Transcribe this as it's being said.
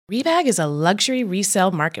Rebag is a luxury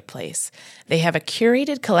resale marketplace. They have a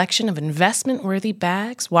curated collection of investment-worthy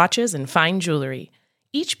bags, watches, and fine jewelry.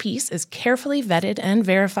 Each piece is carefully vetted and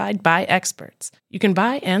verified by experts. You can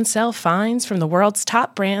buy and sell finds from the world's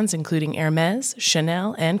top brands, including Hermes,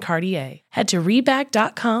 Chanel, and Cartier. Head to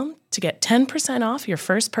Rebag.com to get 10% off your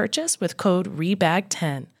first purchase with code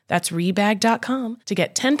REBAG10. That's Rebag.com to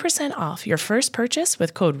get 10% off your first purchase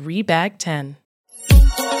with code REBAG10.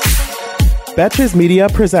 Betches Media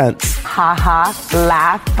presents Ha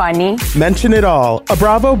laugh, funny. Mention It All, a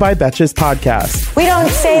Bravo by Betches podcast. We don't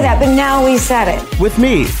say that, but now we said it. With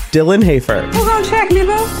me, Dylan Hafer. Who gonna check me,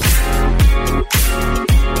 boo?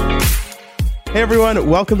 Hey everyone,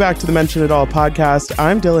 welcome back to the Mention It All podcast.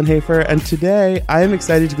 I'm Dylan Hafer, and today I am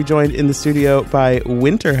excited to be joined in the studio by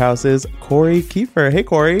Winter House's Corey Kiefer. Hey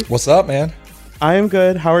Corey. What's up, man? I am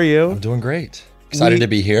good. How are you? I'm doing great. Excited to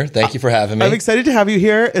be here. Thank you for having me. I'm excited to have you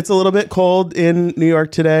here. It's a little bit cold in New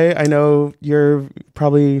York today. I know you're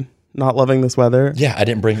probably not loving this weather. Yeah, I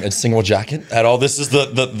didn't bring a single jacket at all. This is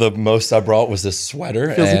the most I brought was this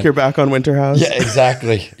sweater. Feels like you're back on Winter House. Yeah,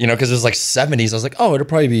 exactly. Because it was like 70s. I was like, oh, it'll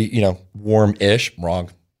probably be, warm-ish.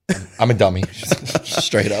 Wrong. I'm a dummy.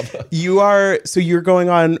 Straight up. You're going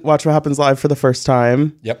on Watch What Happens Live for the first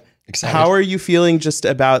time. Yep. Excited. How are you feeling just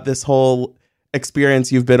about this whole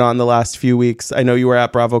experience you've been on the last few weeks? I know you were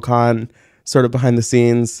at BravoCon, sort of behind the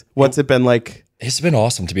scenes. What's it been like? It's been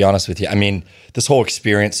awesome, to be honest with you. I mean, this whole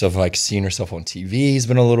experience of like seeing yourself on TV has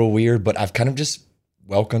been a little weird, but I've kind of just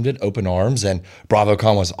welcomed it, open arms, and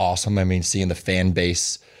BravoCon was awesome. I mean, seeing the fan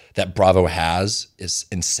base that Bravo has is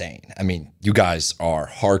insane. I mean, you guys are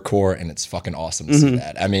hardcore, and it's fucking awesome to see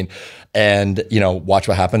that. I mean, and Watch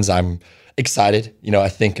What Happens. I'm excited. I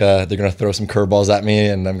think they're going to throw some curveballs at me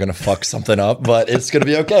and I'm going to fuck something up, but it's going to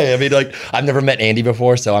be okay. I mean, I've never met Andy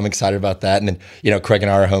before, so I'm excited about that. And then, Craig and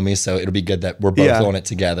I are homies, so it'll be good that we're both on it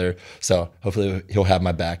together. So hopefully he'll have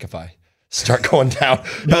my back if I start going down.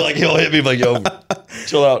 He'll hit me like, yo,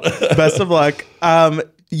 chill out. Best of luck.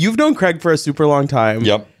 You've known Craig for a super long time.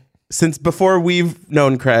 Yep. Since before we've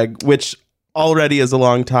known Craig, which already is a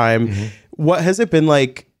long time. Mm-hmm. What has it been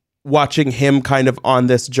like watching him kind of on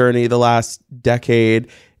this journey the last decade,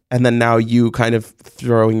 and then now you kind of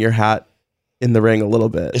throwing your hat in the ring a little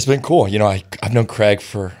bit? It's been cool. I've known Craig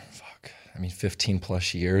for 15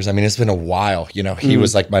 plus years. I mean, it's been a while. He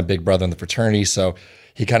was like my big brother in the fraternity, so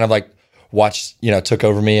he kind of like watched, took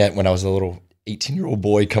over me when I was a little 18-year-old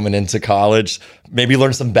boy coming into college. Maybe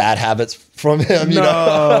learned some bad habits from him.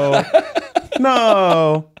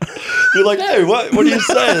 No. You're like, hey, what do you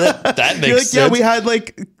say? That makes sense. Yeah, we had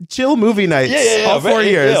like chill movie nights all 4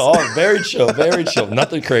 years. Yeah, very chill, very chill.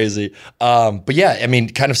 Nothing crazy. But yeah, I mean,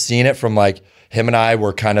 kind of seeing it from like him and I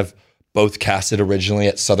were kind of both casted originally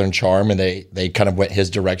at Southern Charm, and they kind of went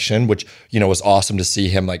his direction, which, was awesome to see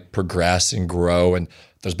him like progress and grow. And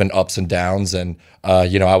there's been ups and downs, and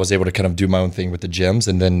I was able to kind of do my own thing with the gyms,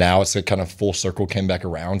 and then now it's a kind of full circle came back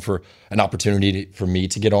around for an opportunity for me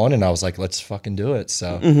to get on, and I was like, let's fucking do it.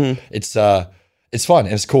 So it's fun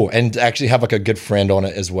and it's cool, and to actually have like a good friend on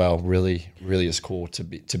it as well. Really, really is cool to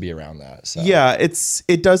be around that. So yeah,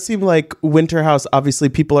 it does seem like Winter House. Obviously,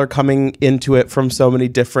 people are coming into it from so many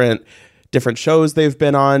different shows they've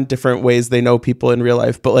been on, different ways they know people in real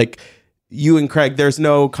life, but like you and Craig, there's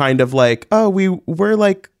no kind of like, oh, we're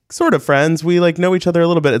like sort of friends. We like know each other a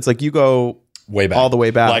little bit. It's like you go way back, all the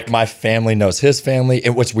way back. Like my family knows his family.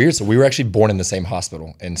 And what's weird, so we were actually born in the same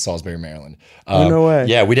hospital in Salisbury, Maryland. No way.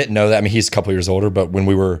 Yeah, we didn't know that. I mean, he's a couple years older, but when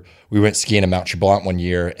we went skiing in Mount Tremblant one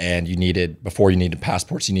year, and before you needed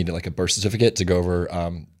passports, you needed like a birth certificate to go over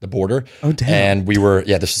the border. Oh, damn. And this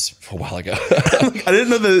was a while ago. I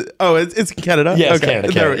didn't know it's Canada. Yeah, it's okay.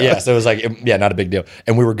 Canada. Yeah, so it was like, not a big deal.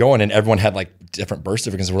 And we were going, and everyone had like different birth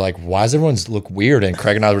certificates. We're like, why does everyone's look weird? And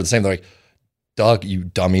Craig and I were the same. They're like, Doug, you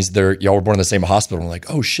dummies, y'all were born in the same hospital. And we're like,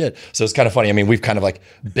 oh shit. So it's kind of funny. I mean, we've kind of like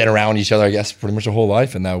been around each other, I guess, pretty much our whole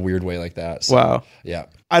life in that weird way like that. So, wow. Yeah.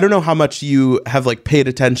 I don't know how much you have like paid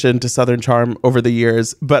attention to Southern Charm over the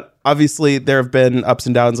years, but obviously there have been ups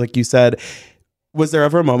and downs, like you said. Was there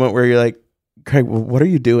ever a moment where you're like, Craig, what are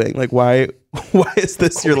you doing? Like, why is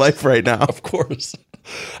this your life right now? Of course.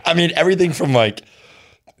 I mean, everything from like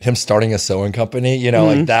him starting a sewing company,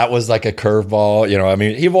 like that was like a curveball, I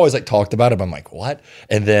mean, he've always like talked about it, but I'm like, what?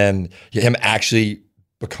 And then him actually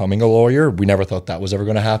becoming a lawyer, we never thought that was ever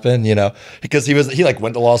going to happen, because he like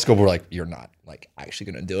went to law school. We're like, you're not like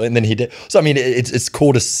actually going to do it. And then he did. So, I mean, it's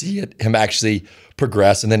cool to see him actually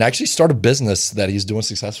progress and then actually start a business that he's doing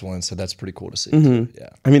successful in. So that's pretty cool to see. Mm-hmm. Yeah.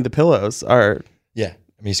 I mean, the pillows are. Yeah.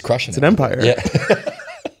 I mean, he's crushing it. It's an empire. Yeah.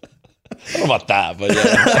 I don't know about that, but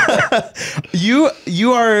yeah.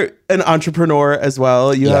 You are an entrepreneur as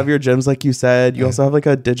well. You Yeah. have your gyms, like you said. You also have like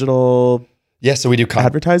a digital Yeah, so we do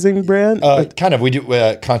advertising brand. kind of. We do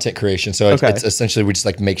content creation. So Okay. it's essentially we just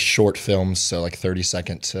like make short films, so like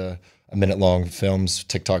 30-second to a minute long films,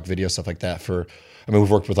 TikTok videos, stuff like that. We've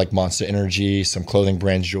worked with like Monster Energy, some clothing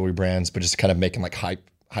brands, jewelry brands, but just kind of making like hype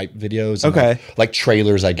videos. And Okay. like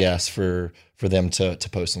trailers, I guess, for them to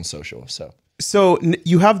post on social. So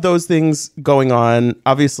you have those things going on.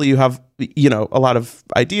 Obviously, you have, a lot of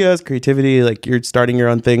ideas, creativity, like you're starting your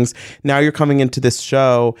own things. Now you're coming into this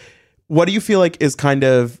show. What do you feel like is kind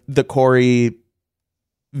of the Corey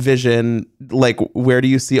vision? Like, where do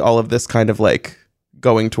you see all of this kind of like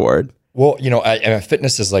going toward? Well,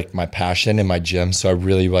 fitness is like my passion in my gym. So I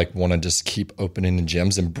really like want to just keep opening the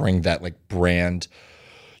gyms and bring that like brand,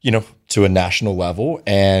 to a national level.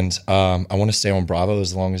 And I want to stay on Bravo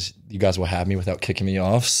as long as you guys will have me without kicking me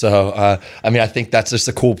off. So, I think that's just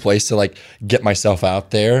a cool place to like get myself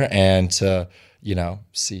out there and to,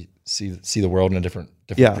 see the world in a different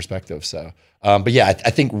perspective. So, but yeah, I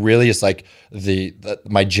think really it's like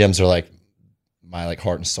my gyms are like my like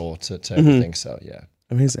heart and soul to everything. So yeah.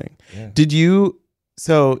 Amazing. Yeah.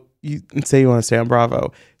 So you say you want to stay on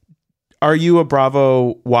Bravo. Are you a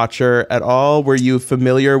Bravo watcher at all? Were you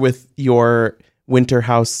familiar with your Winter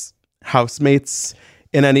House housemates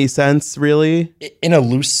in any sense, really? In a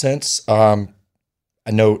loose sense, I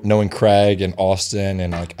knowing Craig and Austin,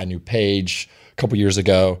 and like I knew Paige a couple years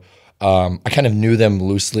ago. I kind of knew them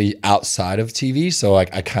loosely outside of TV, so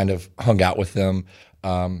like I kind of hung out with them,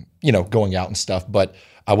 going out and stuff. But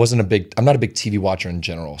I'm not a big TV watcher in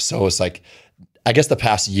general. So it's like, I guess the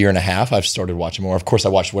past year and a half, I've started watching more. Of course, I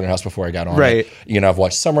watched Winter House before I got on. Right. it. I've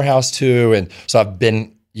watched Summer House too, and so I've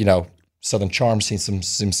been, Southern Charm, seen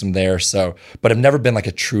some there. So, but I've never been like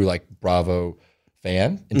a true like Bravo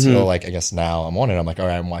fan until like I guess now I'm on it. I'm like, all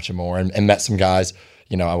right, I'm watching more, and met some guys.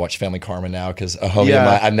 I watch Family Karma now because a homie of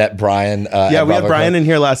mine, I met Brian. Yeah, we had Brian in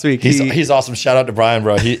here last week. He's awesome. Shout out to Brian,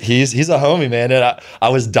 bro. He's a homie, man. And I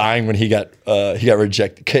was dying when he got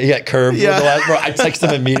rejected. He got curved. Yeah. Bro, I texted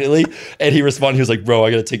him immediately, and he responded. He was like, "Bro,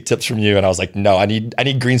 I got to take tips from you." And I was like, "No, I need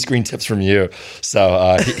green screen tips from you."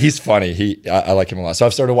 So he's funny. I like him a lot. So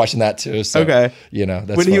I've started watching that too. So, okay, that's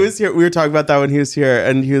when fun. he was here. We were talking about that when he was here,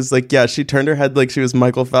 and he was like, "Yeah, she turned her head like she was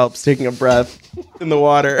Michael Phelps taking a breath in the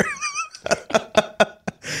water."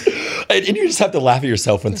 And you just have to laugh at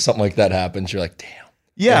yourself when something like that happens. You're like, damn.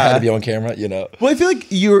 Yeah. I had to be on camera, Well, I feel like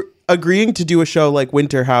you're agreeing to do a show like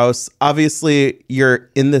Winter House. Obviously, you're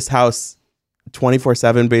in this house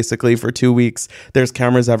 24/7 basically for 2 weeks. There's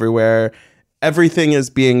cameras everywhere. Everything is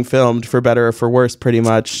being filmed for better or for worse, pretty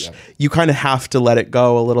much. Yeah. You kind of have to let it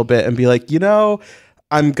go a little bit and be like,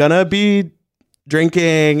 I'm going to be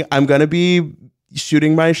drinking. I'm going to be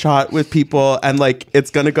shooting my shot with people, and like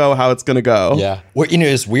it's gonna go how it's gonna go. Yeah. Well,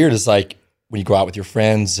 it's weird. It's like when you go out with your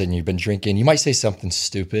friends and you've been drinking, you might say something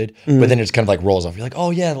stupid, but then it just kind of like rolls off. You're like, oh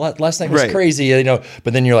yeah, last night was Right. crazy,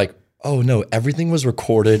 But then you're like, oh no, everything was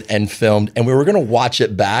recorded and filmed, and we were gonna watch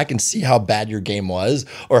it back and see how bad your game was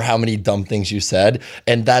or how many dumb things you said.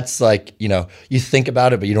 And that's like, you think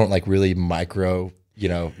about it, but you don't like really micro,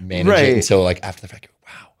 manage Right. it until like after the fact.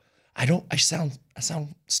 Wow, I sound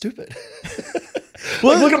stupid.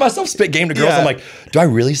 Like, look at myself spit game to girls. Yeah. I'm like, do I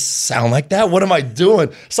really sound like that? What am I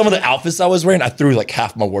doing? Some of the outfits I was wearing, I threw like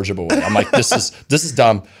half my wardrobe away. I'm like, this is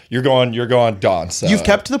dumb. You're going gone. So You've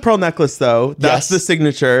kept the pearl necklace though. That's Yes. the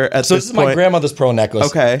signature at So this this is point. my grandmother's pearl necklace.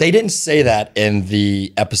 Okay. They didn't say that in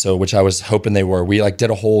the episode, which I was hoping they were. We like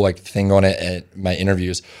did a whole like thing on it at my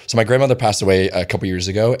interviews. So my grandmother passed away a couple years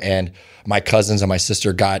ago, and my cousins and my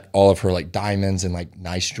sister got all of her like diamonds and like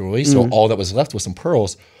nice jewelry. So all that was left was some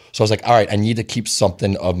pearls. So I was like, all right, I need to keep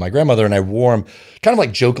something of my grandmother. And I wore them kind of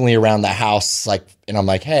like jokingly around the house. Like, and I'm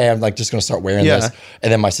like, hey, I'm like just going to start wearing this.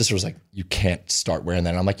 And then my sister was like, you can't start wearing that.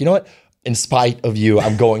 And I'm like, you know what? In spite of you,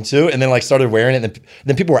 I'm going to. And then like started wearing it. And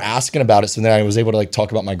then people were asking about it. So then I was able to like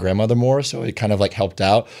talk about my grandmother more. So it kind of like helped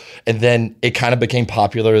out. And then it kind of became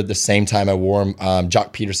popular at the same time I wore them.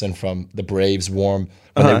 Jock Peterson from the Braves wore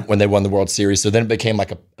them when they won the World Series. So then it became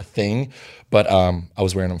like a thing. But I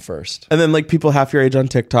was wearing them first. And then like people half your age on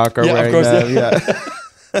TikTok are wearing of course, them. Yeah.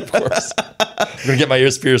 Of course. I'm going to get my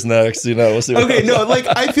ears pierced next. We'll see. Okay, no, like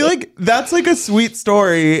I feel like that's like a sweet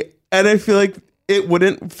story, and I feel like it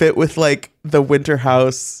wouldn't fit with like the Winter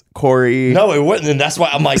House Corey. No, it wouldn't. And that's why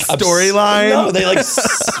I'm like Storyline? No, they like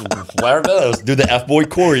do the F boy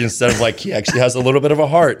Corey instead of like he actually has a little bit of a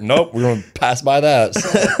heart. Nope, we're going to pass by that.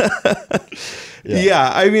 So.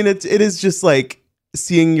 Yeah, I mean it is just like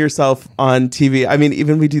seeing yourself on TV. I mean,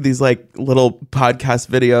 even we do these like little podcast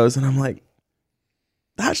videos, and I'm like,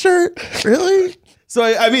 that shirt? Really? So,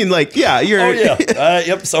 I mean, like, yeah, you're. Oh, yeah.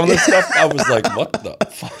 Yep. Some of the stuff, I was like, what the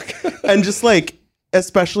fuck? And just like,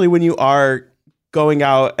 especially when you are going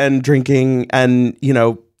out and drinking and, you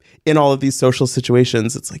know, in all of these social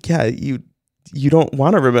situations, it's like, yeah, you don't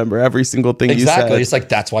want to remember every single thing you said. Exactly. It's like,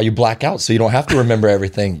 that's why you black out. So you don't have to remember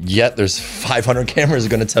everything. Yet there's 500 cameras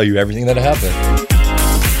going to tell you everything that happened.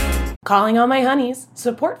 Calling all my honeys.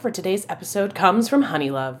 Support for today's episode comes from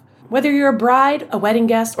Honeylove. Whether you're a bride, a wedding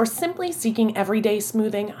guest, or simply seeking everyday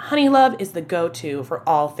smoothing, Honeylove is the go-to for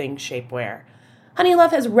all things shapewear.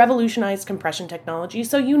 Honeylove has revolutionized compression technology,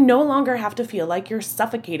 so you no longer have to feel like you're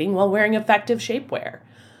suffocating while wearing effective shapewear.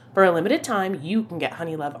 For a limited time, you can get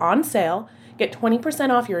Honeylove on sale. Get 20%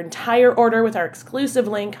 off your entire order with our exclusive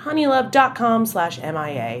link,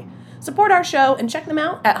 honeylove.com/MIA. Support our show and check them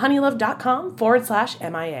out at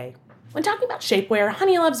honeylove.com/MIA. When talking about shapewear,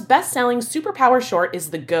 Honeylove's best-selling Superpower Short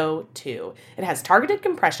is the go-to. It has targeted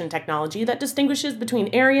compression technology that distinguishes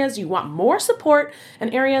between areas you want more support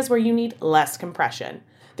and areas where you need less compression.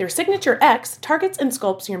 Their Signature X targets and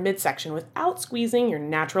sculpts your midsection without squeezing your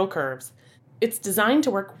natural curves. It's designed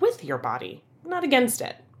to work with your body, not against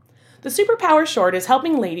it. The Superpower Short is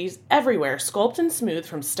helping ladies everywhere sculpt and smooth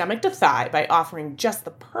from stomach to thigh by offering just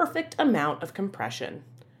the perfect amount of compression.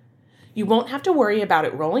 You won't have to worry about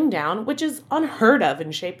it rolling down, which is unheard of in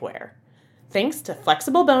shapewear, thanks to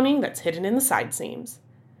flexible boning that's hidden in the side seams.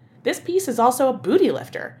 This piece is also a booty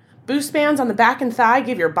lifter. Boost bands on the back and thigh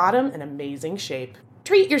give your bottom an amazing shape.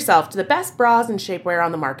 Treat yourself to the best bras and shapewear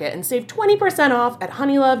on the market and save 20% off at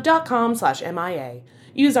honeylove.com/MIA.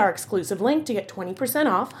 Use our exclusive link to get 20%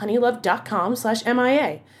 off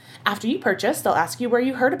honeylove.com/MIA. After you purchase, they'll ask you where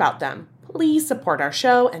you heard about them. Please support our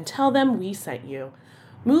show and tell them we sent you.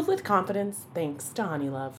 Move with confidence, thanks to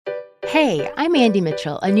Honeylove. Hey, I'm Andy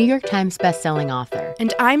Mitchell, a New York Times bestselling author.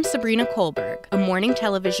 And I'm Sabrina Kohlberg, a morning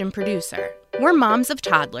television producer. We're moms of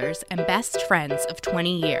toddlers and best friends of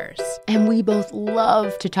 20 years. And we both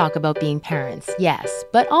love to talk about being parents, yes,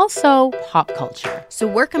 but also pop culture. So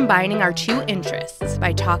we're combining our two interests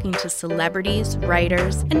by talking to celebrities,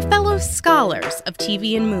 writers, and fellow scholars of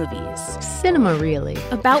TV and movies. Cinema, really.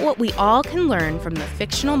 About what we all can learn from the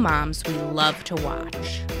fictional moms we love to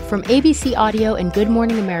watch. From ABC Audio and Good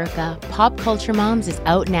Morning America, Pop Culture Moms is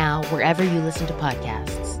out now wherever you listen to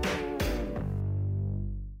podcasts.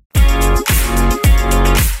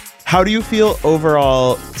 How do you feel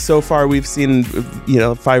overall? So far, we've seen,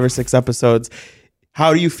 5 or 6 episodes.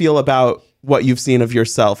 How do you feel about what you've seen of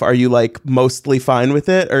yourself? Are you like mostly fine with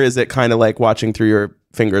it, or is it kind of like watching through your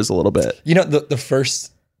fingers a little bit? You know, the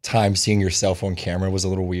first time seeing yourself on camera was a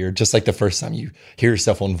little weird. Just like the first time you hear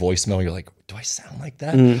yourself on voicemail, you're like, do I sound like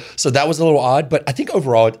that? So that was a little odd. But I think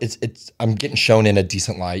overall, it's I'm getting shown in a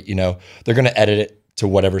decent light. You know, they're going to edit it to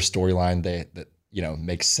whatever storyline that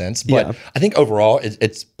makes sense. But Yeah. I think overall,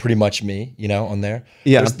 it's pretty much me, on there.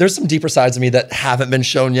 Yeah. There's some deeper sides of me that haven't been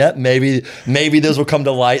shown yet. Maybe those will come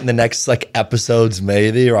to light in the next episodes,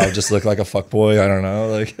 maybe, or I'll just look like a fuckboy. I don't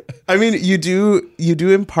know. I mean, you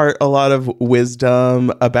do impart a lot of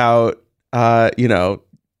wisdom about,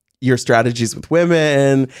 your strategies with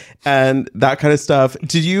women and that kind of stuff.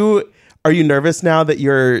 Are you nervous now that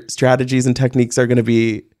your strategies and techniques are going to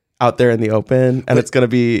be out there in the open and it's going to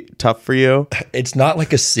be tough for you? It's not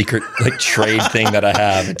like a secret trade thing that I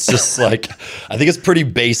have. It's just I think it's pretty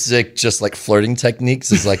basic, just flirting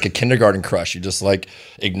techniques is like a kindergarten crush. You just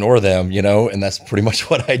ignore them, and that's pretty much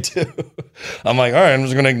what I do. I'm like, all right, I'm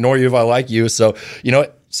just going to ignore you if I like you. So,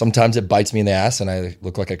 sometimes it bites me in the ass and I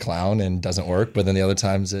look like a clown and doesn't work, but then the other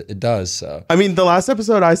times it does. So I mean, the last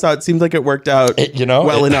episode I saw, it seemed like it worked out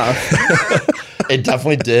well enough. It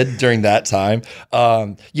definitely did during that time.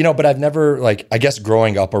 But I've never I guess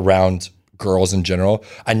growing up around girls in general,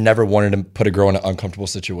 I never wanted to put a girl in an uncomfortable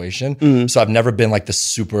situation. So I've never been the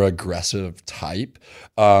super aggressive type.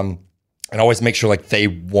 And always make sure they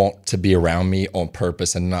want to be around me on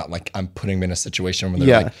purpose and not I'm putting them in a situation where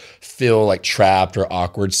they feel trapped or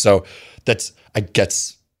awkward. So that's, I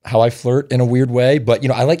guess, how I flirt in a weird way. But,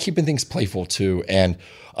 I like keeping things playful too. And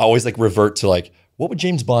I always revert to what would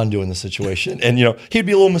James Bond do in this situation? And, he'd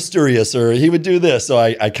be a little mysterious or he would do this. So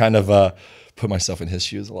I kind of put myself in his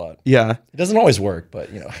shoes a lot. Yeah. It doesn't always work,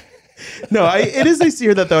 but, No, it is nice to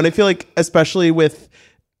hear that though. And I feel especially with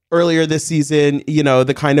earlier this season,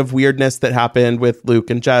 the kind of weirdness that happened with Luke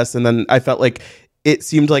and Jess. And then I felt it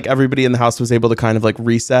seemed like everybody in the house was able to kind of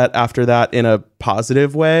reset after that in a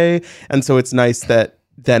positive way. And so it's nice that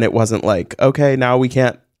then it wasn't okay, now we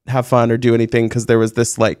can't have fun or do anything because there was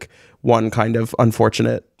this one kind of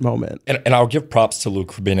unfortunate moment. And I'll give props to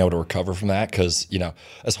Luke for being able to recover from that because,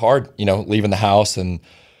 it's hard, leaving the house and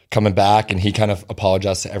coming back, and he kind of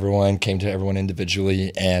apologized to everyone, came to everyone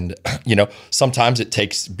individually. And, you know, sometimes it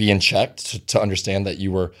takes being checked to understand that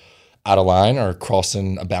you were out of line or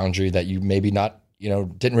crossing a boundary that you maybe not, you know,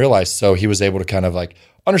 didn't realize. So he was able to kind of like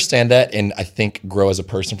understand that, and I think grow as a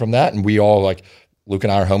person from that. And we all, like, Luke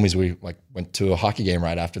and I are homies. We like went to a hockey game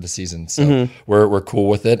right after the season. So we're cool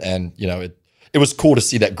with it. And, you know, it was cool to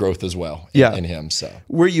see that growth as well in him. So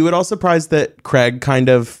were you at all surprised that Craig kind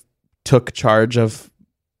of took charge of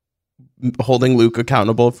holding Luke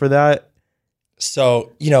accountable for that?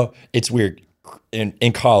 So, you know, it's weird.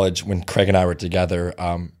 In college, when Craig and I were together,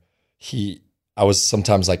 I was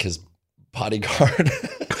sometimes like his bodyguard.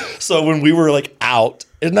 So when we were like out,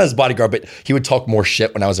 not his bodyguard, but he would talk more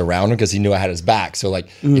shit when I was around him because he knew I had his back. So like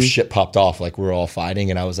if shit popped off, like we were all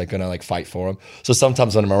fighting and I was like gonna like fight for him. So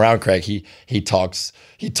sometimes when I'm around Craig, he talks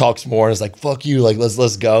more and is like, fuck you, like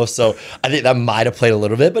let's go. So I think that might have played a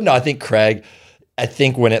little bit, but no, I think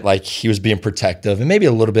when it like he was being protective and maybe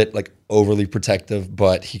a little bit like overly protective,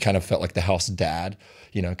 but he kind of felt like the house dad,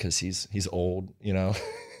 you know, because he's old, you know.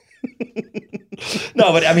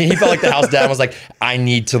 No, but I mean, he felt like the house dad was like, I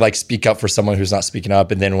need to like speak up for someone who's not speaking up.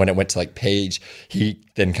 And then when it went to like Paige, he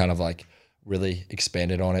then kind of like really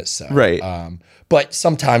expanded on it. So, right. But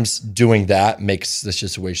sometimes doing that makes the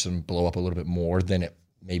situation blow up a little bit more than it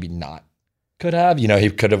maybe not could have. You know, he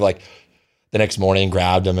could have like the next morning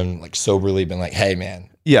grabbed him and like soberly been like, hey man,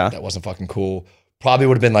 that wasn't fucking cool. Probably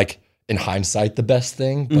would have been like, in hindsight, the best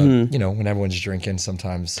thing, but you know, when everyone's drinking,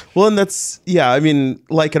 sometimes. Well, and that's I mean,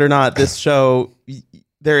 like it or not, this show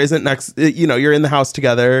there isn't you know, you're in the house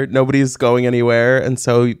together, nobody's going anywhere, and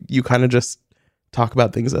so you kind of just talk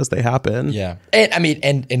about things as they happen. Yeah, and I mean,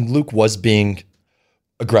 and Luke was being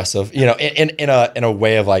aggressive, you know, in a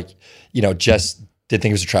way of like, you know, just did think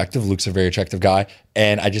he was attractive. Luke's a very attractive guy,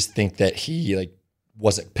 and I just think that he like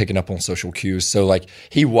wasn't picking up on social cues. So like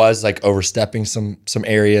he was like overstepping some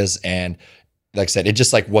areas, and like I said, it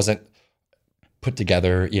just like wasn't put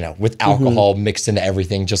together, you know, with alcohol mixed into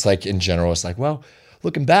everything. Just like in general, it's like, well,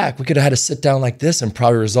 looking back, we could have had a sit down like this and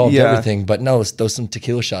probably resolved everything. But no, let's throw some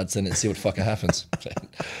tequila shots in it and see what fucking happens.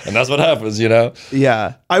 And that's what happens, you know?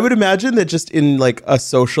 Yeah. I would imagine that just in like a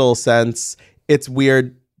social sense, it's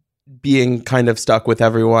weird being kind of stuck with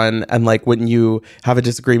everyone, and like when you have a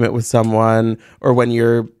disagreement with someone or when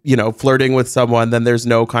you're, you know, flirting with someone, then there's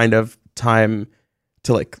no kind of time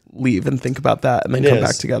to like leave and think about that and then come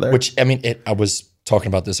back together. Which, I mean, I was talking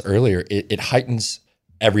about this earlier. It heightens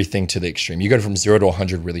everything to the extreme. You go from 0 to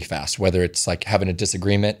 100 really fast, whether it's like having a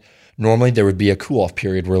disagreement. Normally there would be a cool off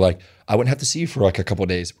period where like, I wouldn't have to see you for like a couple of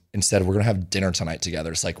days. Instead, we're going to have dinner tonight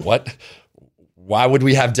together. It's like, what? Why would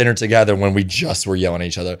we have dinner together when we just were yelling at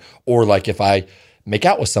each other? Or like if I make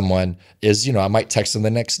out with someone, you know, I might text them the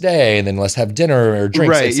next day and then let's have dinner or drinks.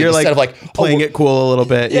 Right. You're instead like, of like playing it cool a little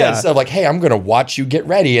bit. Yeah. Instead of like, hey, I'm going to watch you get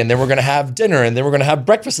ready and then we're going to have dinner and then we're going to have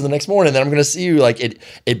breakfast the next morning and then I'm going to see you. Like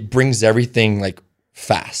it brings everything like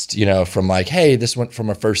fast, you know, from like, hey, this went from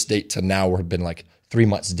a first date to now we've been like 3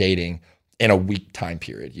 months dating in a week time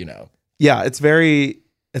period, you know? Yeah.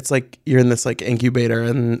 It's like you're in this like incubator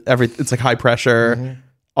and it's like high pressure.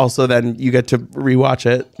 Also, then you get to rewatch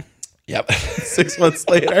it. Yep. 6 months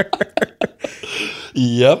later.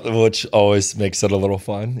 Yep. Which always makes it a little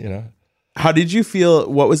fun, you know? How did you feel?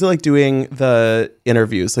 What was it like doing the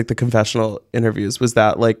interviews, like the confessional interviews? Was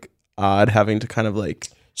that like odd having to kind of like...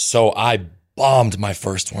 So I bombed my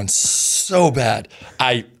first one so bad.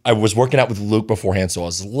 I was working out with Luke beforehand, so I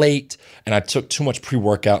was late and I took too much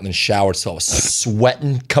pre-workout and then showered, so I was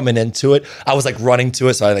sweating coming into it. I was like running to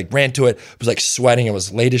it, so I like ran to it, was like sweating, it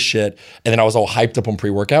was late as shit, and then I was all hyped up on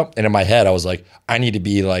pre-workout, and in my head I was like, I need to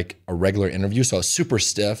be like a regular interview, so I was super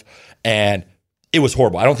stiff, and it was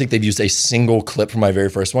horrible. I don't think they've used a single clip from my very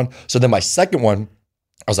first one. So then my second one,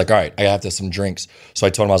 I was like, all right, I have to have some drinks. So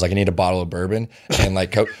I told him, I was like, I need a bottle of bourbon. And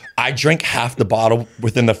like, I drank half the bottle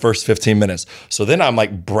within the first 15 minutes. So then I'm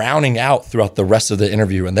like browning out throughout the rest of the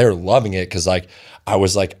interview. And they were loving it because like, I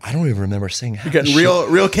was like, I don't even remember saying half. You're getting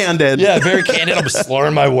real candid. Yeah, very candid. I was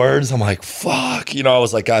slurring my words. I'm like, fuck. You know, I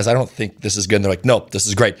was like, guys, I don't think this is good. And they're like, nope, this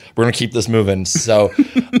is great. We're going to keep this moving. So,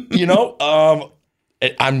 you know,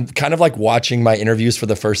 I'm kind of like watching my interviews for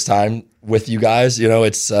the first time with you guys. You know,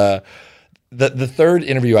 it's... The third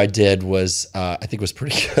interview I did was, I think was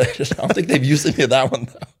pretty good. I don't think they've used any of that one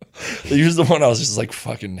though. They used the one I was just like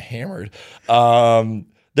fucking hammered.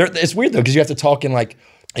 It's weird though, because you have to talk in like,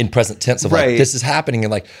 in present tense of like, this is happening.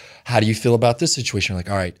 And like, how do you feel about this situation? Like,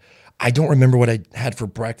 all right, I don't remember what I had for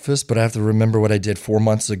breakfast, but I have to remember what I did 4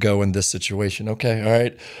 months ago in this situation. Okay. All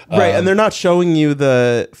right. Right. And they're not showing you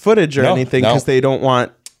the footage or anything because they don't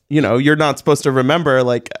want, you know, you're not supposed to remember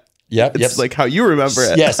like, Yep. It's like how you remember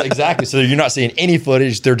it. Yes, exactly. So you're not seeing any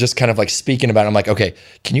footage. They're just kind of like speaking about it. I'm like, okay,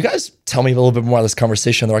 can you guys tell me a little bit more of this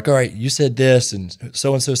conversation? They're like, all right, you said this and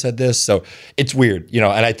so said this. So it's weird, and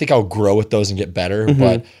I think I'll grow with those and get better,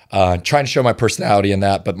 but trying to show my personality in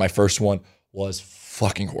that. But my first one was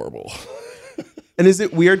fucking horrible. And is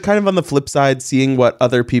it weird kind of on the flip side, seeing what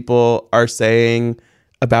other people are saying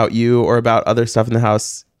about you or about other stuff in the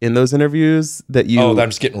house in those interviews that that I'm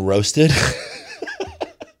just getting roasted?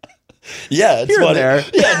 Yeah, it's funny. There.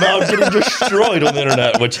 Yeah, no, I'm getting destroyed on the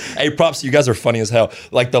internet, which, hey, props, you guys are funny as hell.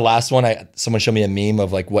 Like the last one, someone showed me a meme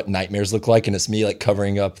of like what nightmares look like, and it's me like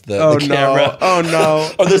covering up the camera. Oh no.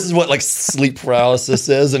 Or this is what like sleep paralysis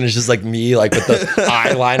is, and it's just like me like with the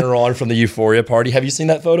eyeliner on from the Euphoria party. Have you seen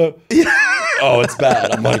that photo? Yeah. Oh, it's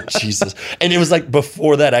bad. I'm like, Jesus. And it was like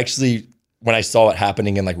before that, actually, when I saw it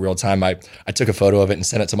happening in like real time, I took a photo of it and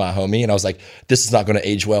sent it to my homie, and I was like, this is not going to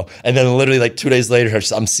age well. And then literally like 2 days later,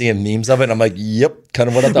 I'm seeing memes of it, and I'm like, yep, kind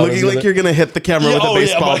of what I thought. Looking like you're going to hit the camera with a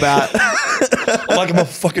baseball bat. I'm like, I'm a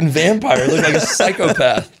fucking vampire. I look like a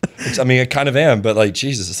psychopath. Which, I mean, I kind of am, but like,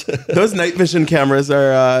 Jesus. Those night vision cameras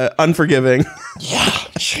are unforgiving. Yeah.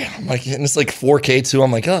 I'm like, and it's like 4K too.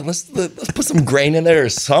 I'm like, oh, let's put some grain in there or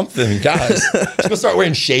something, guys. Just gonna start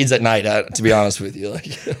wearing shades at night, to be honest with you. Like,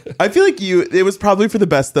 I feel like it was probably for the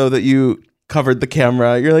best though that you covered the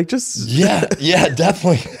camera. You're like, just yeah,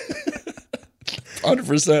 definitely.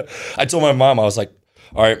 100%. I told my mom, I was like,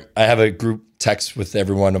 all right, I have a group text with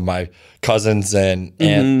every one of my cousins and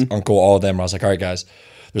aunt, uncle, all of them. I was like, all right, guys,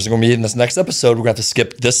 there's going to be in this next episode, we're going to have to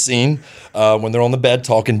skip this scene when they're on the bed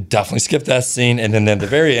talking. Definitely skip that scene. And then at the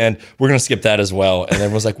very end, we're going to skip that as well. And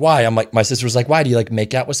everyone's like, why? I'm like, my sister was like, why? Do you like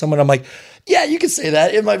make out with someone? I'm like, yeah, you can say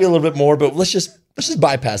that. It might be a little bit more, but let's just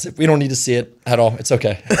bypass it. We don't need to see it at all. It's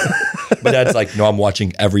okay. But Dad's like, no, I'm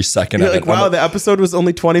watching every second You're of like, it. wow, the episode was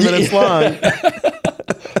only 20 minutes long.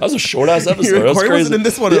 That was a short ass episode. Corey wasn't in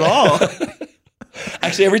this one at all.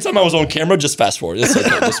 Actually, every time I was on camera, just fast forward. It's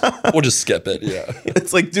okay. We'll just skip it. Yeah.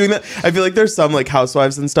 It's like doing that. I feel like there's some like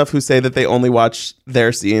housewives and stuff who say that they only watch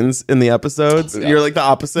their scenes in the episodes. Yeah. You're like the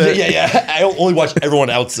opposite. Yeah. I only watch everyone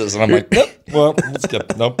else's, and I'm like, nope. Well, let's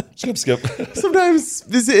skip. Nope. Skip. Sometimes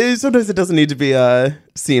it doesn't need to be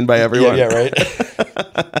seen by everyone. Yeah, right.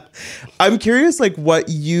 I'm curious, like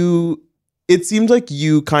it seemed like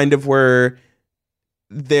you kind of were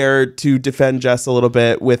there to defend Jess a little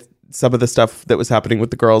bit with some of the stuff that was happening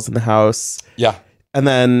with the girls in the house. Yeah. And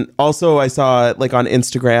then also I saw like on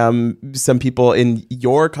Instagram, some people in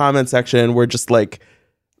your comment section were just like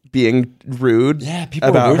being rude. Yeah, people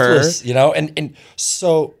about are ruthless, her. And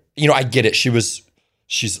so, I get it.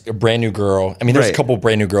 She's a brand new girl. I mean, there's a couple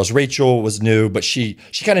brand new girls. Rachel was new, but she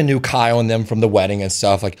kind of knew Kyle and them from the wedding and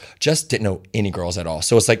stuff. Like, just didn't know any girls at all.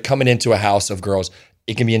 So it's like coming into a house of girls,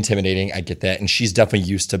 it can be intimidating. I get that. And she's definitely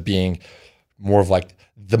used to being more of like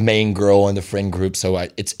the main girl in the friend group. So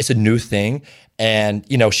it's a new thing. And,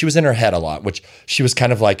 she was in her head a lot, which she was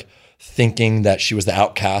kind of like thinking that she was the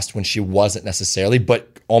outcast when she wasn't necessarily,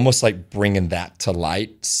 but almost like bringing that to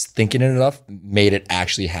light, thinking it enough made it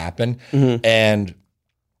actually happen. Mm-hmm. And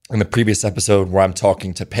in the previous episode where I'm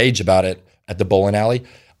talking to Paige about it at the bowling alley,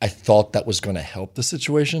 I thought that was going to help the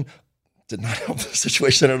situation. Did not help the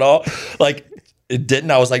situation at all. Like, it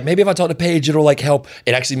didn't. I was like, maybe if I talk to Paige, it'll like help.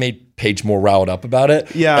 It actually made Paige more riled up about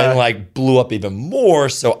it. Yeah. And like blew up even more.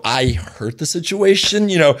 So I hurt the situation,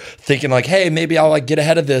 thinking like, hey, maybe I'll like get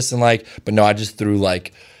ahead of this. And like, but no, I just threw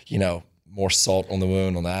like, more salt on the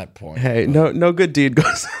wound on that point. Hey, no good deed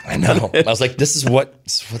goes. I know. I was like, this is what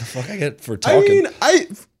the fuck I get for talking. I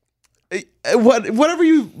mean, whatever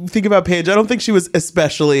you think about Paige, I don't think she was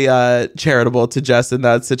especially charitable to Jess in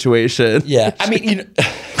that situation. Yeah. I mean,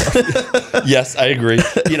 yes, I agree.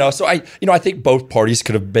 So I think both parties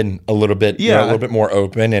could have been a little bit, a little bit more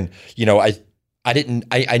open. And,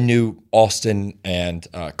 I knew Austin and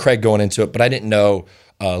Craig going into it, but I didn't know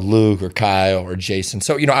Luke or Kyle or Jason.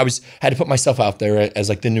 So, had to put myself out there as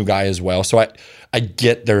like the new guy as well. So I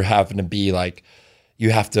get there having to be like, you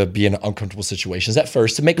have to be in uncomfortable situations at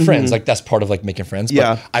first to make friends. Mm-hmm. Like that's part of like making friends.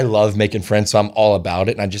 But I love making friends, so I'm all about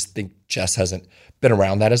it. And I just think Jess hasn't been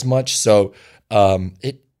around that as much. So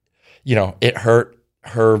it hurt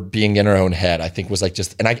her being in her own head. I think was like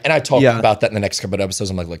just, and I talked about that in the next couple of episodes.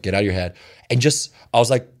 I'm like, look, get out of your head. And I was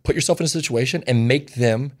like, put yourself in a situation and make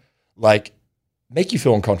them like, make you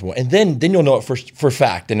feel uncomfortable. And then you'll know it for a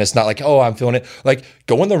fact. And it's not like, oh, I'm feeling it. Like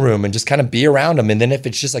go in the room and just kind of be around them. And then if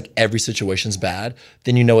it's just like every situation's bad,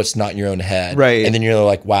 then it's not in your own head. Right. And then you're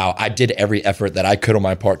like, wow, I did every effort that I could on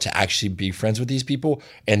my part to actually be friends with these people.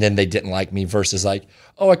 And then they didn't like me versus like,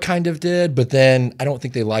 oh, I kind of did, but then I don't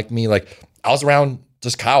think they like me. Like I was around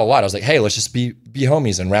just Kyle a lot. I was like, hey, let's just be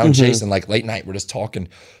homies and round chase and like late night. We're just talking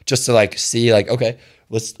just to like see like, okay,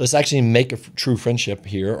 let's actually make a true friendship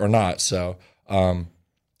here or not. So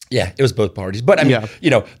yeah, it was both parties. But I mean, you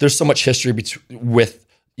know, there's so much history with,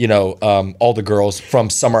 you know, all the girls from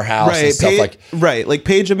Summer House and stuff like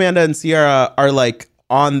Paige, Amanda, and Sierra are like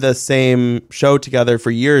on the same show together for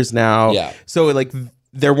years now. Yeah. So like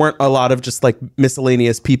there weren't a lot of just like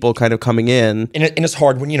miscellaneous people kind of coming in. And it's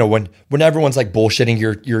hard when, you know, when everyone's like bullshitting,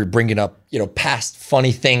 you're bringing up, you know, past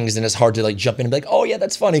funny things, and it's hard to like jump in and be like, oh yeah,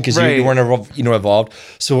 that's funny, because you weren't involved.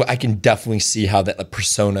 So I can definitely see how that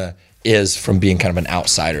persona is from being kind of an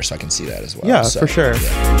outsider. So I can see that as well. Yeah, for sure.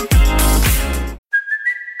 Yeah.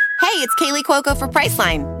 Hey, it's Kaylee Cuoco for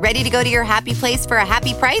Priceline. Ready to go to your happy place for a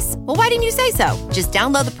happy price? Well, why didn't you say so? Just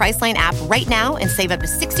download the Priceline app right now and save up to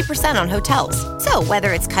 60% on hotels. So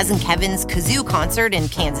whether it's Cousin Kevin's Kazoo Concert in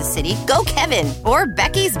Kansas City, go Kevin, or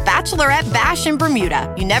Becky's Bachelorette Bash in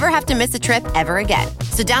Bermuda, you never have to miss a trip ever again.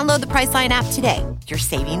 So download the Priceline app today. Your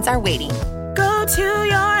savings are waiting. Go to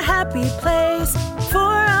your happy place for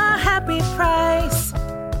a happy price.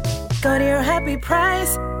 Go to your happy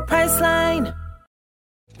price, Priceline.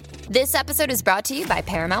 This episode is brought to you by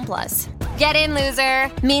Paramount Plus. Get in, loser!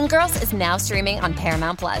 Mean Girls is now streaming on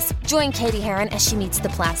Paramount Plus. Join Katie Heron as she meets the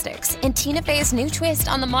plastics in Tina Fey's new twist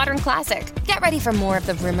on the modern classic. Get ready for more of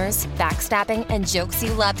the rumors, backstabbing, and jokes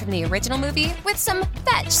you loved from the original movie with some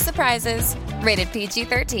fetch surprises. Rated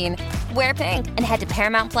PG-13. Wear pink and head to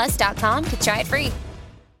ParamountPlus.com to try it free.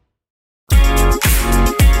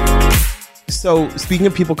 So speaking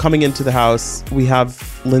of people coming into the house, we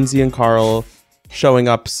have Lindsay and Carl showing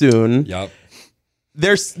up soon. Yep.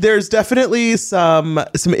 There's definitely some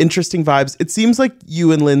interesting vibes. It seems like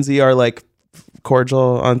you and Lindsay are like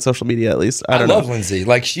cordial on social media, at least. I love Lindsay.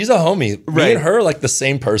 Like, she's a homie. Right. Me and her, like the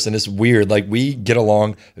same person. It's weird. Like, we get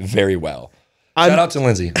along very well. Shout out to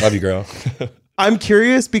Lindsay. Love you, girl. I'm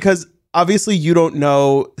curious because obviously you don't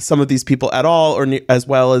know some of these people at all, or as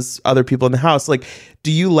well as other people in the house. Like,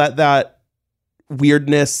 do you let that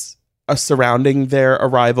weirdness surrounding their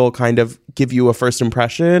arrival kind of give you a first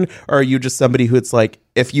impression, or are you just somebody who it's like,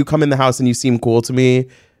 if you come in the house and you seem cool to me,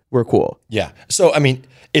 we're cool? Yeah. So I mean,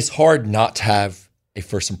 it's hard not to have a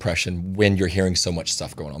first impression when you're hearing so much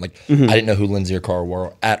stuff going on. Like, I didn't know who Lindsay or Carl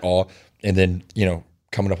were at all, and then, you know,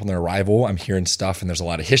 coming up on their arrival, I'm hearing stuff, and there's a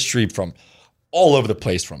lot of history from all over the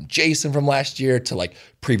place, from Jason from last year to like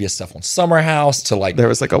previous stuff on Summer House to like, there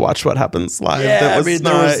was like a Watch What Happens live. Yeah, that was,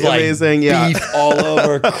 there was like amazing. Beef all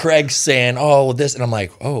over. Craig saying, "Oh, this," and I'm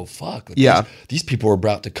like, "Oh, fuck!" Like, these people are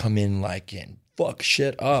about to come in like and fuck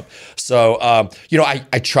shit up. So, you know,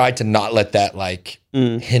 I tried to not let that like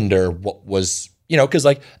hinder what was, you know, because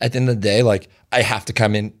like at the end of the day, like I have to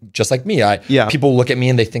come in just like me. People look at me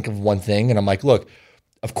and they think of one thing, and I'm like, look,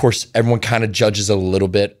 of course, everyone kind of judges a little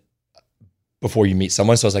bit before you meet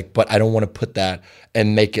someone. So I was like, but I don't want to put that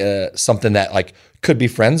and make something that like could be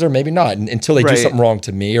friends or maybe not. And until they do something wrong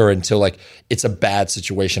to me, or until like it's a bad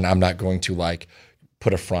situation, I'm not going to like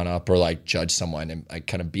put a front up or like judge someone and like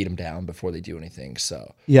kind of beat them down before they do anything.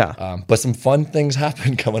 So but some fun things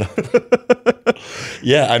happen coming up.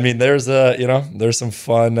 Yeah, I mean, there's some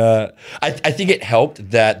fun. I think it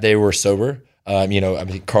helped that they were sober. You know, I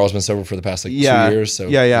mean, Carl's been sober for the past like 2 years. So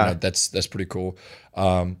you know, that's pretty cool.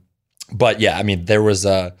 But yeah, I mean, there was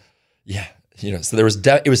you know, so there was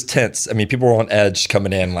it was tense. I mean, people were on edge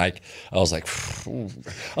coming in. Like, I was like,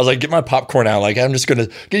 get my popcorn out. Like, I'm just gonna,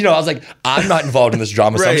 you know, I was like, I'm not involved in this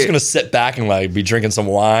drama, so I'm just gonna sit back and like be drinking some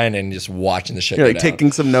wine and just watching the shit go like down.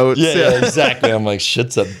 taking some notes. Yeah, exactly. I'm like,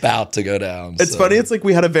 shit's about to go down. It's funny. It's like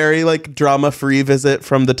we had a very like drama-free visit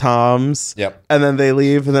from the Toms. Yep. And then they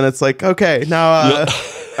leave, and then it's like, okay, now.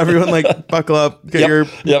 Everyone like buckle up, get your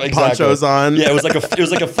ponchos on. Yeah, it was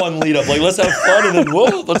like a fun lead up. Like, let's have fun, and then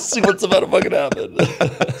whoa, let's see what's about to fucking happen.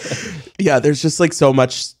 Yeah, there's just like so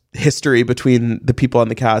much history between the people on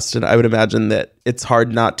the cast, and I would imagine that it's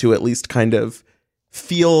hard not to at least kind of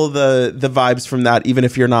feel the vibes from that, even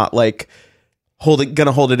if you're not like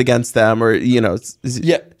gonna hold it against them, or you know.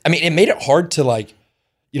 Yeah, I mean, it made it hard to like,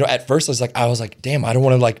 you know, at first I was like, damn, I don't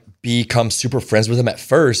want to like become super friends with them at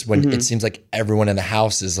first when it seems like everyone in the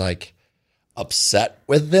house is like upset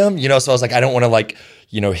with them, you know? So I was like, I don't want to like,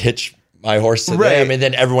 you know, hitch my horse to them and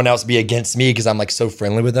then everyone else be against me because I'm like so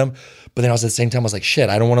friendly with them. But then I was at the same time, I was like, shit,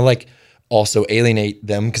 I don't want to like also alienate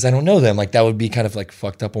them because I don't know them. Like, that would be kind of like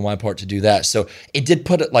fucked up on my part to do that. So it did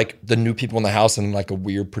put like the new people in the house in like a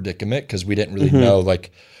weird predicament because we didn't really know,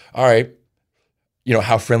 like, all right, you know,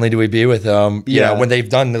 how friendly do we be with them? You know, when they've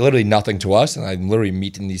done literally nothing to us, and I'm literally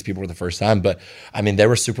meeting these people for the first time. But I mean, they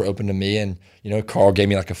were super open to me, and you know, Carl gave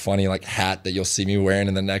me like a funny like hat that you'll see me wearing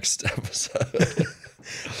in the next episode.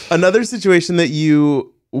 Another situation that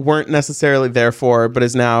you weren't necessarily there for, but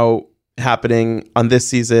is now happening on this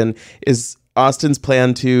season, is Austin's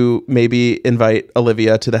plan to maybe invite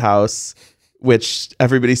Olivia to the house, which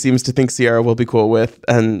everybody seems to think Sierra will be cool with,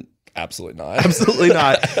 and Absolutely not. Absolutely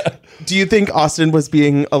not. Do you think Austin was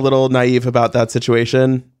being a little naive about that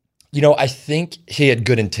situation? You know, I think he had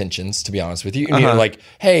good intentions, to be honest with you. You know, like,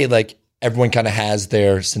 hey, like, everyone kind of has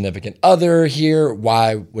their significant other here.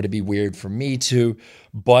 Why would it be weird for me to?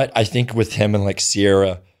 But I think with him and like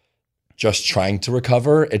Sierra just trying to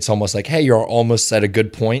recover, it's almost like, hey, you're almost at a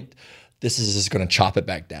good point. This is just going to chop it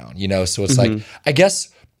back down, you know? So it's like, I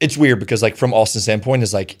guess it's weird because like from Austin's standpoint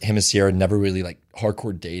is like him and Sierra never really like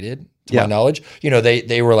hardcore dated to my knowledge. You know,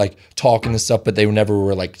 they were like talking and stuff, but they never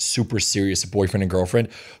were like super serious boyfriend and girlfriend.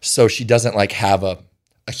 So she doesn't like have a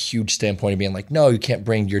huge standpoint of being like, no, you can't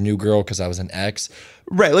bring your new girl because I was an ex.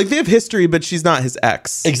 Right. Like they have history, but she's not his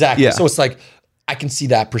ex. Exactly. Yeah. So it's like, I can see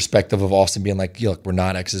that perspective of Austin being like, look, we're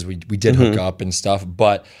not exes. We did hook up and stuff.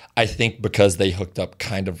 But I think because they hooked up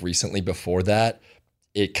kind of recently before that,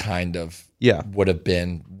 it kind of would have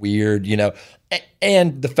been weird, you know?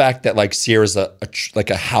 And the fact that like Sierra's like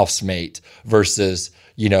a housemate versus,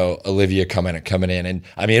 you know, Olivia coming in. And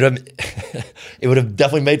I mean, it would have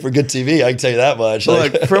definitely made for good TV. I can tell you that much.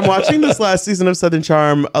 Look, from watching this last season of Southern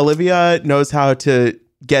Charm, Olivia knows how to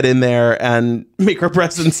get in there and make her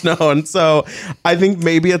presence known. So I think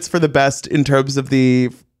maybe it's for the best in terms of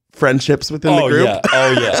the friendships within the group.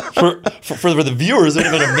 Oh yeah. For the viewers, it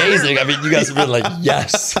would have been amazing. I mean, you guys would have been like,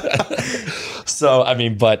 yes. So, I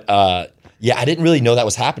mean, but yeah, I didn't really know that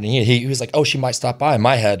was happening. He was like, oh, she might stop by. In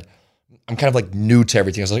my head, I'm kind of like new to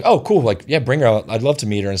everything. I was like, oh, cool. Like, yeah, bring her out. I'd love to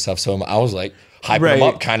meet her and stuff. So I was like hyping him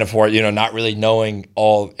up kind of for it, you know, not really knowing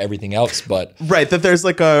everything else. But right, that there's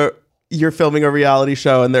like you're filming a reality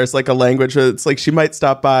show and there's like a language where it's like she might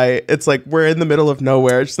stop by. It's like we're in the middle of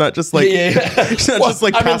nowhere. It's not just like it's not just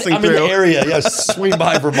like passing through. I'm in the area. Yeah, swing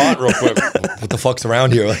by Vermont real quick. What the fuck's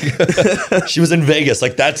around here? Like, she was in Vegas.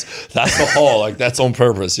 Like that's the haul. Like that's on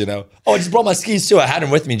purpose, you know. Oh, I just brought my skis too. I had them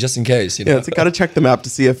with me just in case. You know. Yeah, it's got to check the map to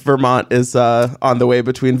see if Vermont is on the way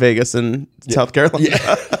between Vegas and South Carolina.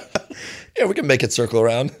 Yeah. Yeah, we can make it circle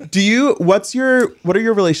around. What are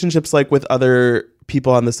your relationships like with other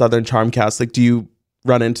people on the Southern Charm cast? Like, do you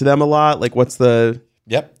run into them a lot? Like, what's the...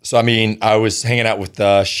 Yep. So, I mean, I was hanging out with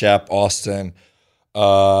Shep, Austin,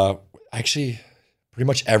 actually pretty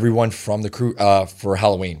much everyone from the crew for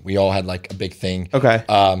Halloween. We all had like a big thing. Okay.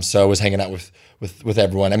 So I was hanging out with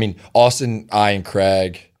everyone. I mean, Austin, I, and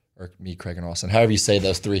Craig... or me, Craig, and Austin. However you say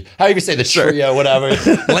those three. However you say the trio, whatever.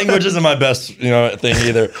 Language isn't my best, thing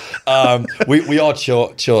either. We all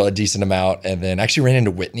chill a decent amount, and then actually ran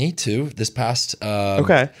into Whitney too this past.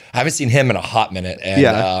 I haven't seen him in a hot minute,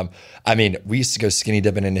 and I mean, we used to go skinny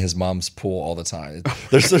dipping into his mom's pool all the time.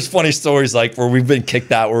 There's funny stories like where we've been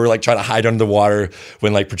kicked out, where we're like trying to hide under the water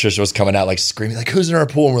when like Patricia was coming out, like screaming, like, who's in our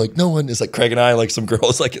pool? And we're like, no one. It's like Craig and I, like some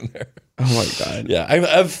girls like in there. Oh my God. Yeah. I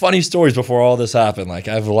have funny stories before all this happened. Like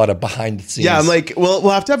I have a lot of behind the scenes. Yeah. I'm like, we'll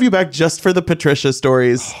have to have you back just for the Patricia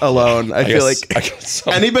stories alone. I feel like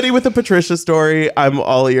anybody with a Patricia story, I'm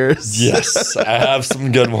all ears. Yes. I have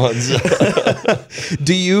some good ones.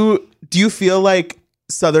 Do you feel like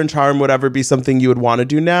Southern Charm would ever be something you would want to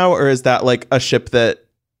do now, or is that like a ship that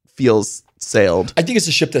feels sailed? I think it's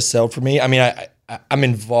a ship that sailed for me. I mean, I'm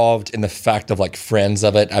involved in the fact of like friends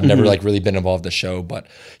of it. I've never like really been involved in the show, but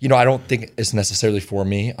I don't think it's necessarily for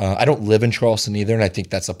me. I don't live in Charleston either, and I think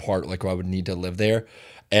that's a part like where I would need to live there.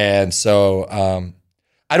 And so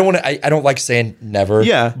I don't want to. I don't like saying never.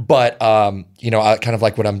 Yeah. But I kind of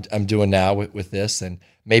like what I'm doing now with this, and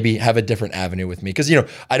maybe have a different avenue with me because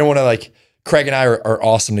I don't want to like. Craig and I are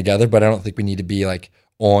awesome together, but I don't think we need to be like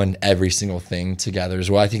on every single thing together as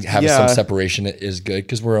well. I think having some separation is good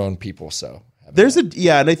because we're our own people. So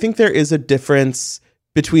and I think there is a difference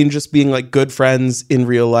between just being like good friends in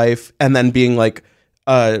real life and then being like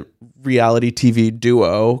a reality TV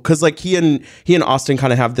duo. Because like he and Austin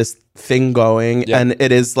kind of have this thing going, and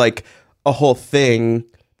it is like a whole thing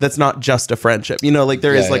that's not just a friendship. Like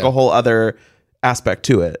there is like a whole other aspect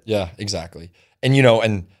to it. Yeah, exactly. And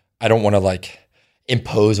and I don't want to like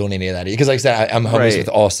impose on any of that because like I said, I'm homies with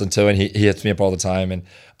Austin too, and he hits me up all the time. And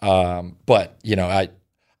but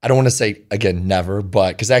I don't want to say again never,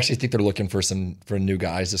 but because I actually think they're looking for new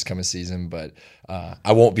guys this coming season. But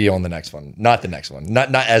I won't be on the next one, not the next one,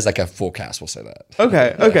 not as like a full cast. We'll say that.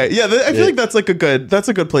 Okay, yeah. I feel like that's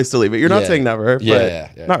a good place to leave it. You're not saying never,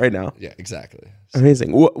 but not right now. Yeah, exactly.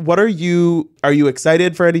 Amazing. What are you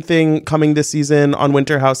excited for anything coming this season on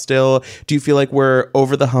Winter House still? Do you feel like we're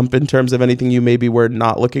over the hump in terms of anything you maybe were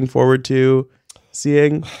not looking forward to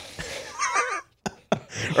seeing?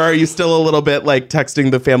 Or are you still a little bit like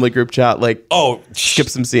texting the family group chat, like, oh, skip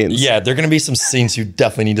some scenes? Yeah, there are going to be some scenes you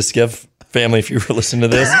definitely need to skip, family, if you're listening to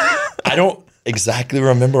this. I don't exactly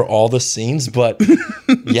remember all the scenes, but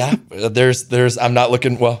yeah, there's I'm not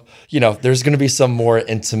looking, well, there's going to be some more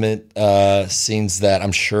intimate scenes that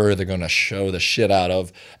I'm sure they're going to show the shit out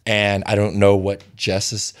of. And I don't know what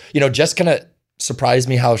Jess is, Jess kind of surprised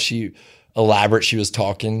me how elaborate she was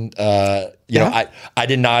talking. I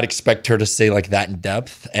did not expect her to say like that in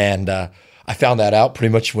depth. And I found that out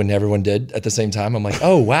pretty much when everyone did at the same time. I'm like,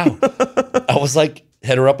 oh, wow. I was like,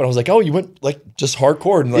 hit her up and I was like, oh, you went like just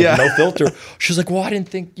hardcore and like no filter. She was like, well, I didn't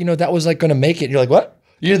think, that was like going to make it. And you're like, what?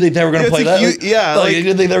 You didn't think they were going to play that? You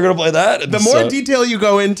didn't think they were going to play that? And the more detail you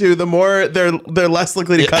go into, the more they're less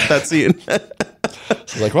likely to cut that scene.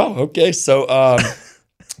 So like, wow, okay. So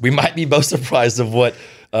we might be both surprised of what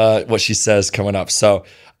she says coming up. So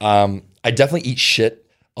I definitely eat shit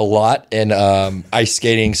a lot. And ice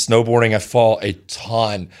skating, snowboarding, I fall a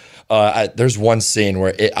ton. There's one scene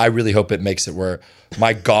where I really hope it makes it where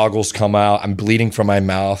my goggles come out. I'm bleeding from my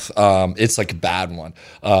mouth. It's like a bad one.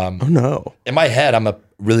 Oh no! In my head, I'm a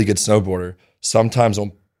really good snowboarder. Sometimes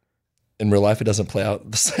in real life, it doesn't play out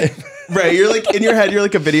the same. Right? You're like in your head, you're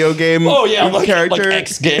like a video game. Oh yeah, I'm like character.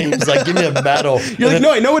 X Games. Like, give me a medal. You're like,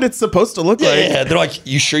 no, I know what it's supposed to look like. Yeah, they're like,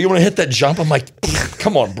 you sure you want to hit that jump? I'm like,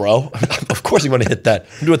 come on, bro. Of course you want to hit that.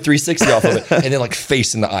 I'm doing a 360 off of it, and then like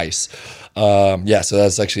face in the ice. So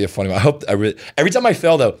that's actually a funny one. Every time I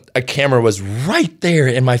fell though, a camera was right there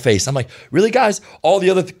in my face. I'm like, really, guys? All the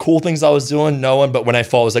other cool things I was doing, no one. But when I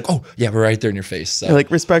fall, I was like, oh yeah, we're right there in your face. So. You're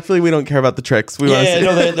like, respectfully, we don't care about the tricks. We want to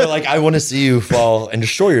see. They're like, I want to see you fall and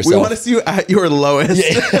destroy yourself. We want to see you at your lowest.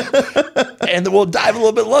 Yeah. And we'll dive a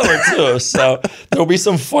little bit lower too. So there'll be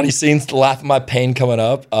some funny scenes to laugh at my pain coming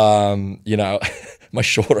up. My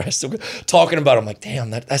shoulder, I still talking about it, I'm like,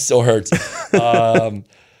 damn, that still hurts.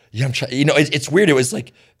 Yeah, I'm trying. It's weird.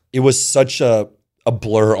 It was such a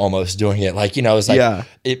blur almost doing it. Like, it was like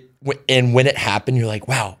and when it happened, you're like,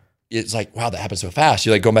 wow. It's like, wow, that happened so fast.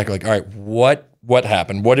 You're like going back, like, all right, what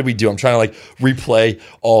happened? What did we do? I'm trying to like replay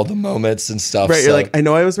all the moments and stuff. Right. You're like, I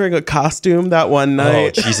know I was wearing a costume that one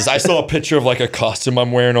night. Oh Jesus! I saw a picture of like a costume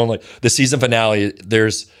I'm wearing on like the season finale.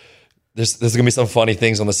 There's gonna be some funny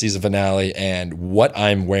things on the season finale, and what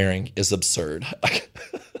I'm wearing is absurd.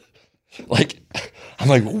 Like. I'm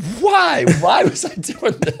like, why? Why was I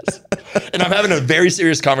doing this? And I'm having a very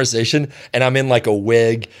serious conversation, and I'm in like a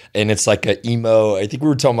wig, and it's like a emo. I think we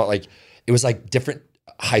were talking about like, it was like different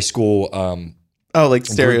high school. Like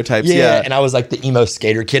stereotypes. Yeah. And I was like the emo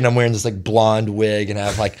skater kid, and I'm wearing this like blonde wig, and I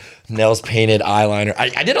have like nails painted, eyeliner.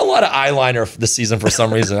 I did a lot of eyeliner this season for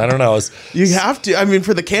some reason. I don't know. You have to. I mean,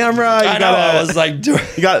 for the camera. I was like,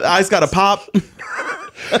 eyes got to pop.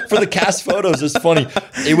 For the cast photos, it's funny.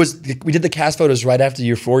 We did the cast photos right after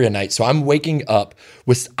Euphoria night. So I'm waking up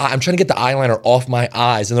I'm trying to get the eyeliner off my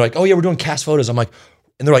eyes. And they're like, oh yeah, we're doing cast photos. I'm like,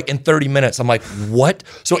 and they're like, in 30 minutes. I'm like, what?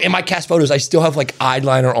 So in my cast photos, I still have like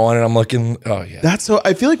eyeliner on, and I'm looking, oh yeah.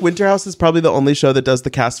 I feel like Winterhouse is probably the only show that does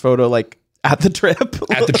the cast photo like at the trip.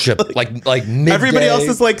 At the trip. like midday. Everybody else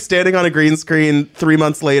is like standing on a green screen 3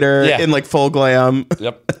 months later in like full glam.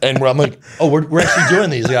 Yep. And I'm like, oh, we're actually doing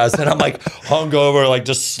these, guys. And I'm like hungover, like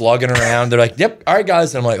just slugging around. They're like, yep, all right,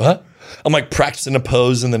 guys. And I'm like, what? I'm like practicing a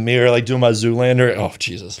pose in the mirror, like doing my Zoolander. Oh,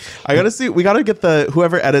 Jesus. We gotta get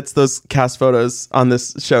whoever edits those cast photos on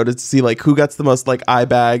this show to see like who gets the most like eye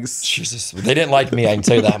bags. Jesus. They didn't like me, I can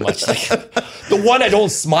tell you that much. Like, the one I don't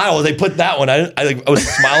smile, they put that one. I was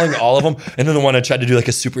smiling at all of them. And then the one I tried to do like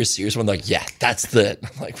a super serious one, like, yeah, that's it.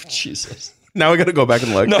 I'm like, Jesus. Now we got to go back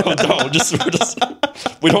and look. No,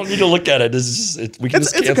 we don't need to look at it. It's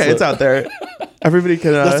okay. It's out there. Everybody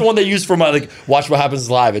can. That's the one they use for my like Watch What Happens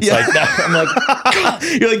Live. It's like that. I'm like, God.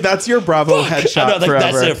 You're like, that's your Bravo headshot forever.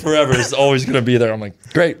 That's it forever. It's always gonna be there. I'm like,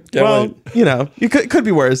 great. It could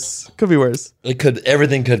be worse. Could be worse.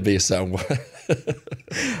 Everything could be. So.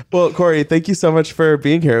 Well, Corey, thank you so much for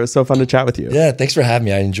being here. It was so fun to chat with you. Yeah, thanks for having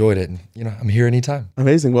me. I enjoyed it. And, I'm here anytime.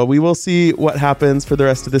 Amazing. Well, we will see what happens for the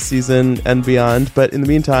rest of this season and beyond. But in the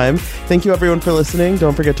meantime, thank you everyone for listening.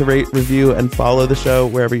 Don't forget to rate, review, and follow the show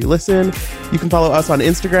wherever you listen. You can follow us on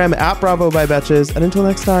Instagram at Bravo by Betches. And until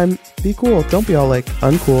next time, be cool. Don't be all like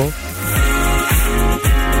uncool.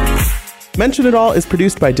 Mention It All is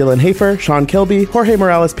produced by Dylan Hafer, Sean Kilby, Jorge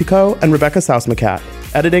Morales-Pico, and Rebecca Sausmacat.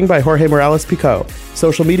 Editing by Jorge Morales-Pico.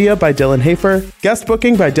 Social media by Dylan Hafer. Guest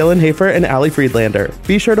booking by Dylan Hafer and Ali Friedlander.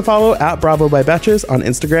 Be sure to follow at Bravo by Betches on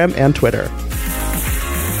Instagram and Twitter.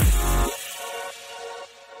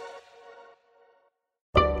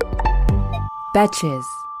 Betches.